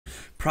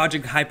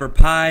Project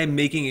HyperPie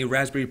making a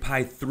Raspberry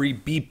Pi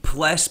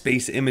 3B+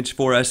 base image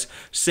for us.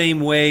 Same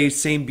way,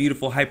 same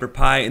beautiful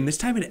HyperPie, and this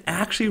time it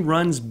actually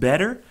runs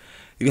better.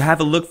 You have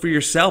a look for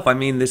yourself. I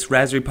mean, this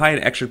Raspberry Pi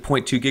at extra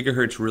 0.2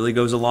 gigahertz really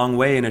goes a long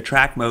way in a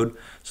track mode,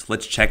 so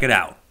let's check it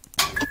out.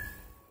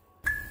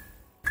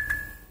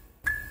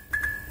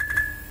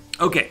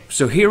 Okay,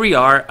 so here we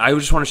are. I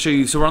just want to show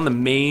you, so we're on the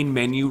main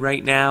menu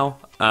right now,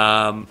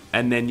 and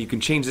then you can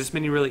change this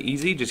menu really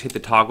easy. Just hit the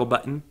toggle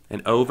button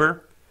and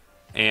over,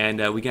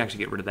 and we can actually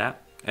get rid of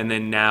that. And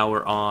then now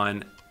we're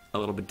on a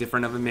little bit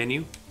different of a menu,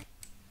 and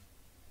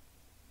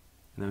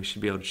then we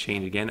should be able to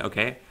change again.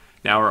 Okay,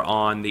 now we're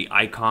on the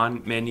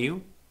icon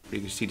menu. You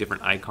can see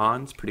different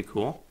icons, pretty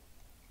cool.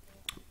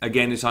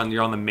 Again,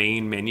 you're on the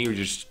main menu. You're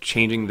just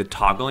changing the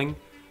toggling,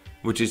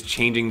 which is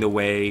changing the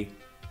way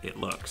it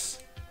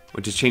looks,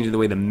 which is changing the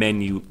way the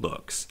menu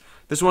looks.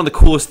 This is one of the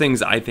coolest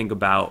things I think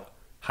about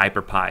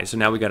HyperPie. So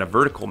now we got a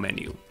vertical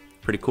menu.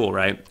 Pretty cool,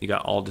 right? You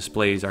got all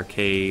displays,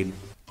 arcade,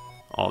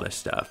 all this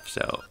stuff.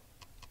 So,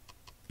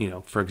 you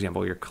know, for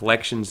example, your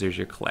collections, there's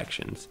your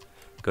collections.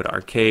 Go to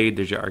arcade,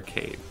 there's your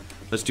arcade.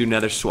 Let's do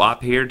another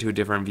swap here to a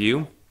different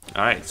view.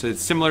 All right, so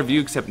it's a similar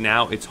view, except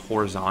now it's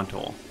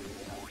horizontal.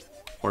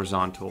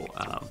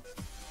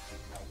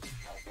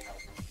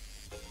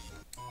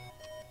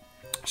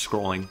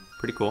 Scrolling,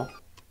 pretty cool.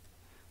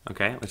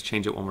 Okay, let's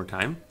change it one more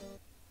time.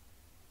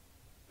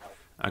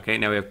 Okay,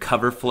 now we have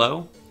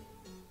Coverflow.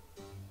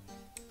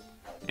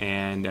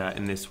 And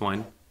in this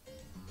one,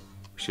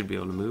 we should be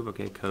able to move.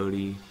 Okay,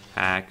 Cody,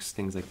 hacks,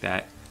 things like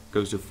that.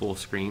 Goes to full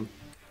screen.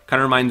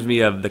 Kind of reminds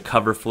me of the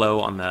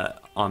Coverflow on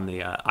the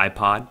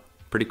iPod.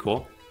 Pretty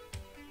cool.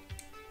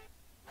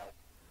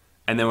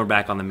 And then we're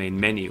back on the main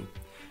menu.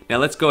 Now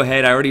let's go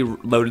ahead. I already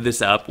loaded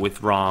this up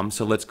with ROM,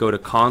 so let's go to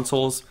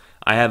consoles.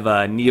 I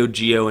have Neo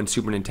Geo and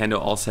Super Nintendo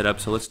all set up,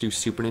 so let's do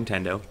Super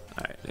Nintendo.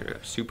 All right, there we go,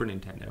 Super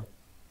Nintendo.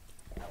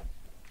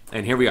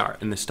 And here we are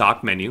in the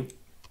stock menu,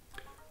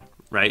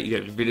 right? You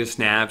got video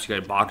snaps, you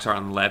got box art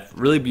on the left.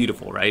 Really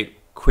beautiful, right?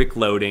 Quick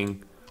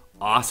loading,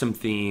 awesome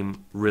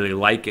theme, really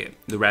like it.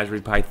 The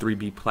Raspberry Pi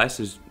 3B+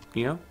 is,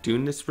 you know,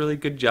 doing this really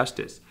good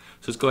justice.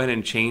 So let's go ahead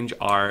and change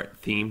our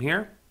theme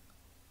here,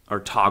 our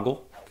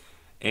toggle.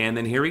 And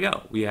then here we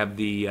go. We have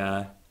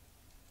the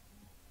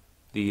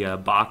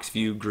box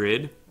view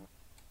grid.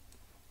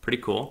 Pretty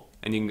cool.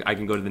 And I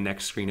can go to the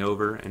next screen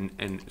over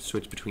and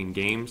switch between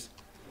games.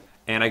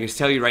 And I can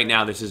tell you right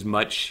now, this is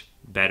much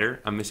better.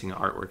 I'm missing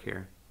artwork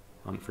here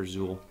for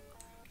Zool.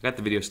 I got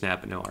the video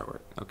snap, but no artwork.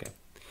 Okay.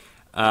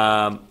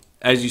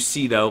 As you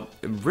see, though,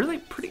 really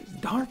pretty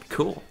darn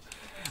cool.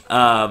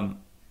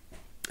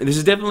 This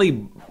is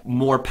definitely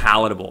more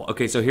palatable.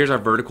 Okay, so here's our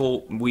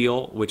vertical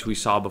wheel, which we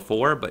saw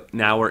before, but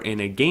now we're in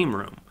a game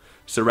room.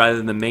 So rather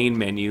than the main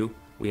menu,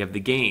 we have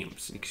the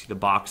games. You can see the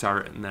box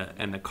art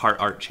and the cart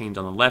art change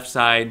on the left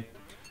side.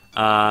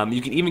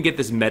 You can even get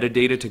this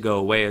metadata to go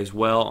away as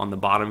well on the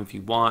bottom if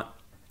you want.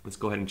 Let's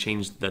go ahead and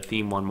change the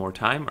theme one more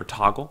time, or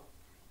toggle.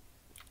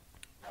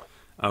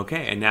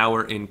 Okay, and now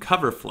we're in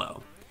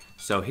Coverflow.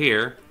 So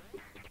here,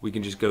 we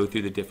can just go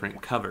through the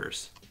different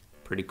covers.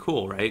 Pretty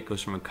cool, right? It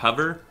goes from a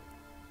cover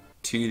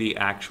to the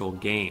actual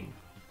game.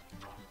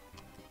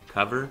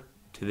 Cover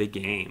to the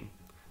game.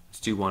 Let's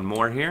do one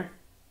more here.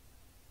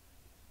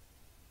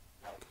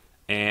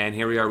 And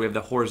here we are, we have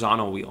the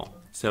horizontal wheel.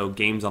 So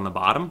games on the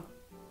bottom.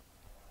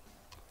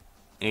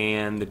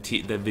 And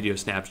the video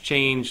snaps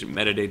change,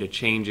 metadata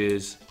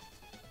changes.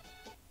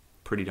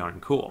 Pretty darn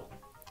cool.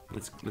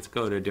 Let's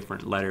go to a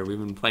different letter. We've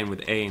been playing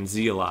with A and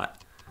Z a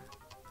lot.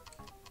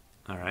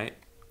 All right,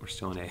 we're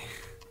still in A.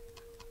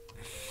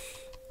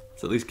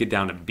 So at least get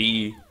down to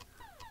B.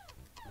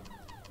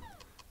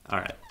 All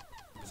right,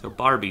 so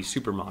Barbie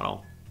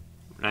supermodel.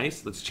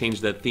 Nice. Let's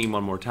change the theme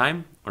one more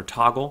time, or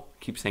toggle.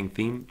 Keep saying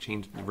theme.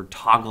 Change. We're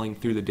toggling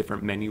through the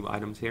different menu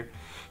items here.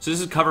 So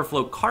this is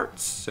Coverflow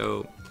carts.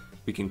 So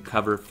we can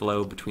cover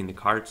flow between the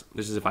carts.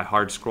 This is if I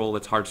hard scroll.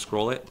 Let's hard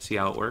scroll it. See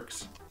how it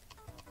works.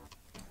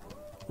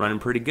 Running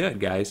pretty good,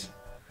 guys.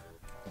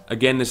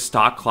 Again, the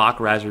stock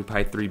clock Raspberry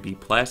Pi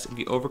 3B+. If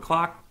you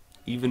overclock,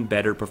 even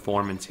better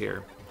performance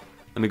here.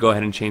 Let me go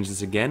ahead and change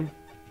this again.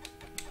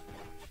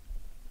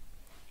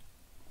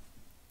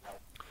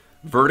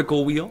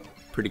 Vertical wheel.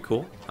 Pretty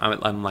cool.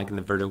 I'm liking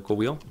the vertical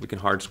wheel. We can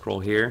hard scroll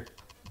here,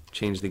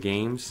 change the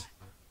games,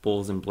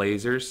 Bulls and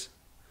Blazers,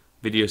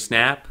 video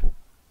snap,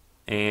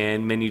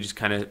 and menu just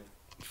kind of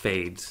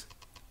fades.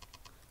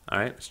 All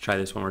right, let's try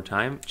this one more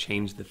time.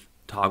 Change the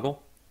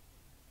toggle.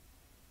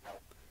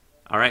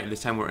 All right,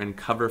 this time we're in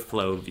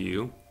Coverflow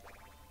View,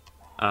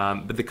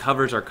 but the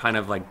covers are kind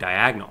of like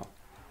diagonal.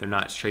 They're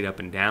not straight up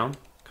and down.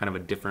 Kind of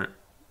a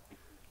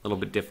little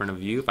bit different of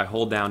view. If I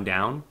hold down,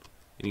 and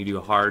you do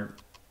a hard.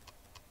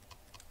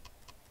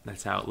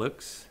 That's how it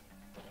looks.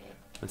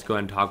 Let's go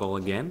ahead and toggle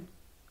again.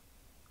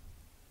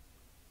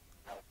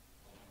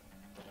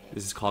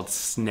 This is called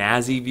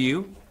Snazzy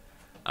View.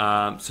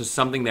 So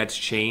something that's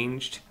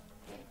changed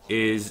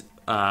is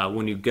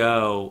when you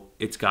go,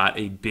 it's got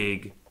a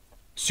big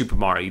Super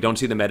Mario. You don't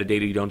see the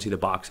metadata, you don't see the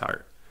box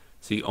art.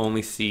 So you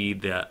only see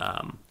the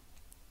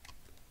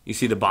you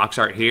see the box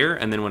art here,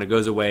 and then when it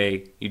goes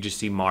away, you just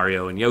see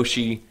Mario and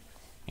Yoshi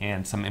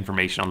and some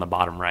information on the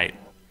bottom right.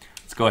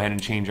 Let's go ahead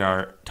and change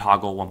our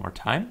toggle one more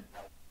time.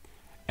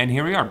 And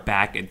here we are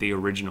back at the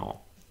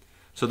original.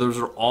 So those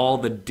are all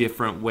the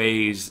different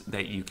ways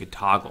that you could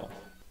toggle.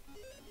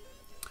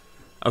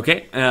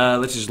 Okay,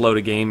 let's just load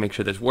a game, make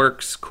sure this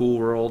works. Cool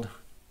World.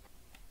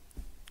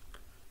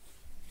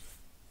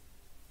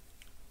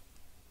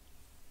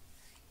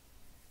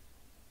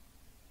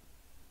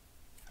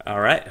 All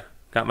right,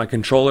 got my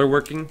controller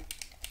working.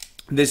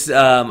 This,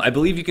 I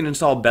believe you can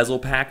install bezel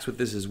packs with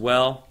this as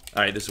well.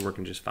 All right, this is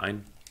working just fine.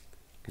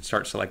 You can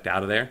start select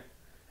out of there,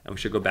 and we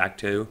should go back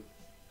to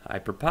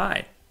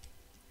HyperPie.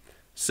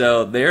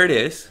 So there it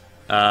is.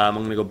 I'm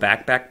going to go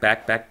back,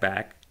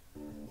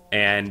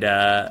 and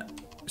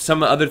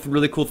some other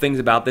really cool things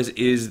about this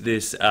is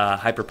this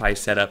HyperPie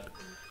setup.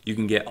 You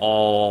can get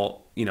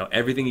all,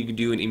 everything you can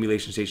do in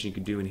Emulation Station you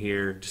can do in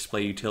here.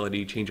 Display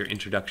utility, change your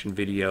introduction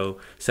video,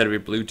 set up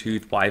your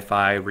Bluetooth,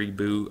 Wi-Fi,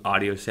 reboot,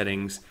 audio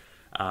settings,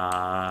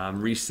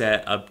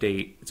 reset,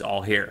 update. It's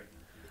all here.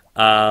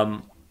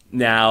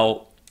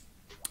 Now,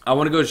 I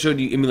want to go show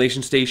you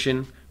Emulation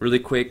Station really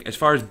quick. As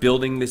far as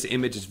building this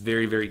image, it's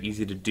very, very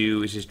easy to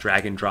do. It's just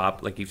drag and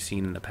drop like you've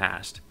seen in the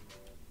past.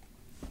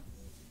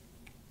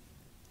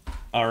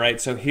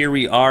 Alright, so here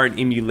we are in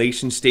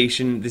Emulation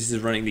Station. This is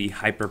running the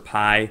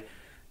HyperPie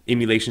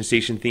Emulation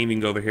Station theme. You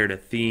can go over here to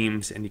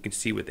Themes, and you can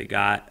see what they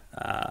got.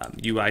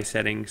 UI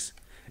settings.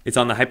 It's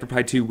on the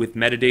HyperPie 2 with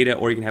metadata,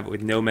 or you can have it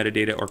with no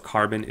metadata, or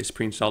Carbon is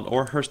pre-installed,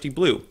 or Hursty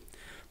Blue.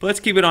 But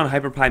let's keep it on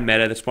HyperPie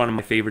Meta. That's one of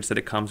my favorites that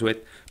it comes with.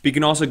 But you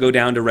can also go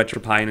down to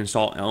RetroPie and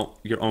install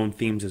your own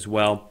themes as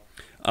well.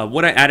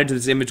 What I added to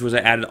this image was I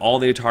added all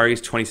the Atari's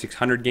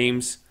 2600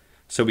 games,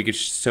 so we could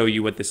show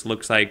you what this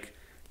looks like.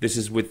 This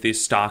is with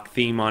this stock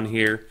theme on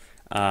here.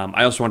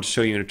 I also want to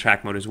show you in a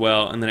track mode as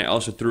well. And then I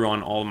also threw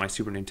on all of my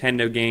Super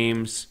Nintendo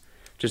games,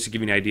 just to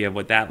give you an idea of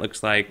what that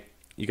looks like.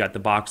 You got the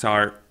box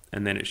art,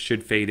 and then it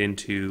should fade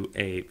into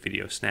a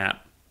video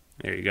snap.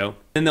 There you go.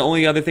 And the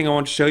only other thing I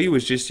want to show you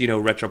is just,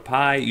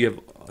 RetroPie. You have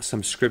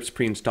some scripts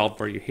pre-installed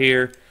for you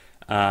here.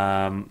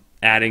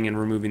 Adding and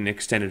removing the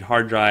extended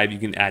hard drive. You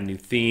can add new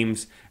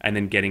themes, and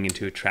then getting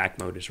into a track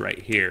mode is right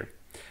here.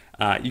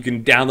 You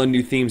can download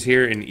new themes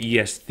here in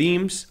ES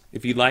Themes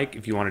if you like.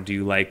 If you want to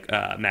do like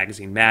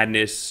Magazine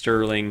Madness,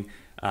 Sterling,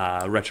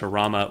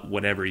 Retrorama,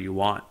 whatever you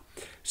want.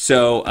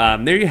 So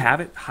there you have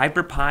it,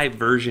 HyperPie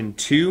version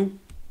 2.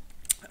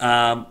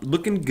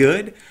 Looking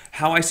good.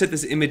 How I set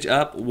this image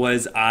up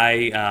was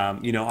I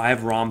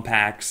have ROM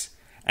packs,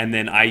 and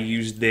then I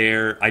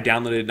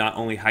downloaded not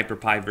only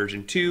HyperPie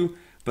version 2,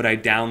 but I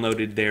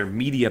downloaded their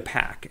media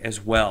pack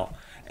as well.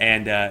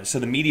 And so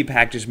the media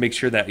pack just makes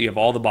sure that you have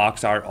all the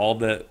box art, all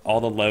the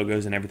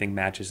logos, and everything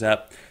matches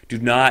up. Do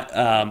not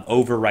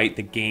overwrite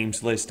the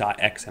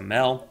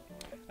gameslist.xml.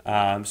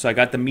 So I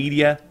got the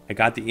media, I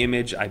got the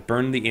image, I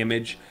burned the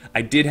image.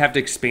 I did have to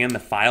expand the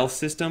file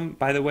system,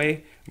 by the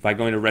way, by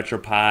going to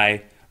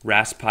RetroPie,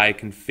 Raspberry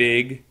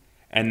config,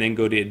 and then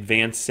go to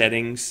advanced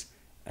settings,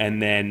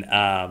 and then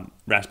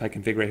Raspberry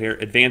config right here,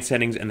 advanced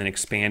settings, and then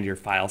expand your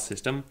file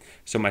system.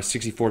 So my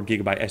 64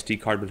 gigabyte SD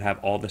card would have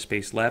all the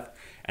space left.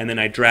 And then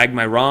I dragged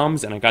my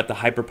ROMs, and I got the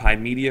HyperPie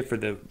media for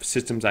the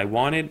systems I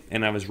wanted,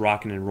 and I was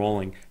rocking and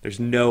rolling. There's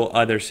no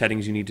other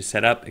settings you need to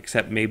set up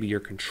except maybe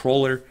your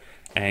controller,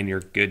 and you're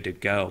good to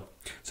go.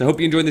 So I hope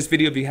you enjoyed this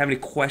video. If you have any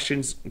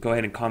questions, go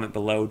ahead and comment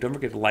below. Don't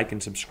forget to like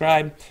and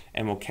subscribe,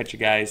 and we'll catch you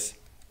guys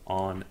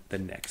on the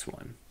next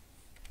one.